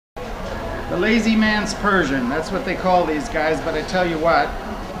The lazy man's Persian, that's what they call these guys, but I tell you what,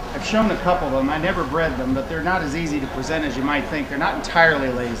 I've shown a couple of them. I never bred them, but they're not as easy to present as you might think. They're not entirely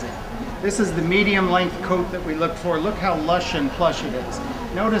lazy. This is the medium length coat that we look for. Look how lush and plush it is.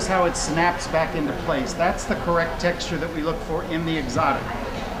 Notice how it snaps back into place. That's the correct texture that we look for in the exotic.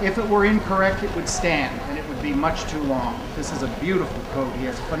 If it were incorrect, it would stand and it would be much too long. This is a beautiful coat. He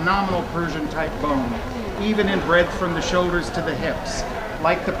has phenomenal Persian type bone, even in breadth from the shoulders to the hips.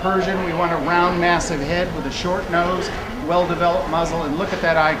 Like the Persian, we want a round, massive head with a short nose, well-developed muzzle, and look at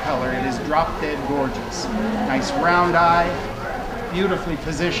that eye color. It is drop-dead gorgeous. Nice round eye, beautifully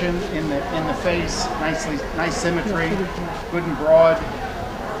positioned in the face, nice symmetry, good and broad.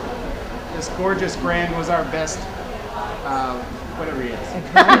 This gorgeous Grand was our best, whatever he is.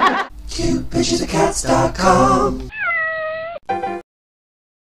 CutePicturesOfCats.com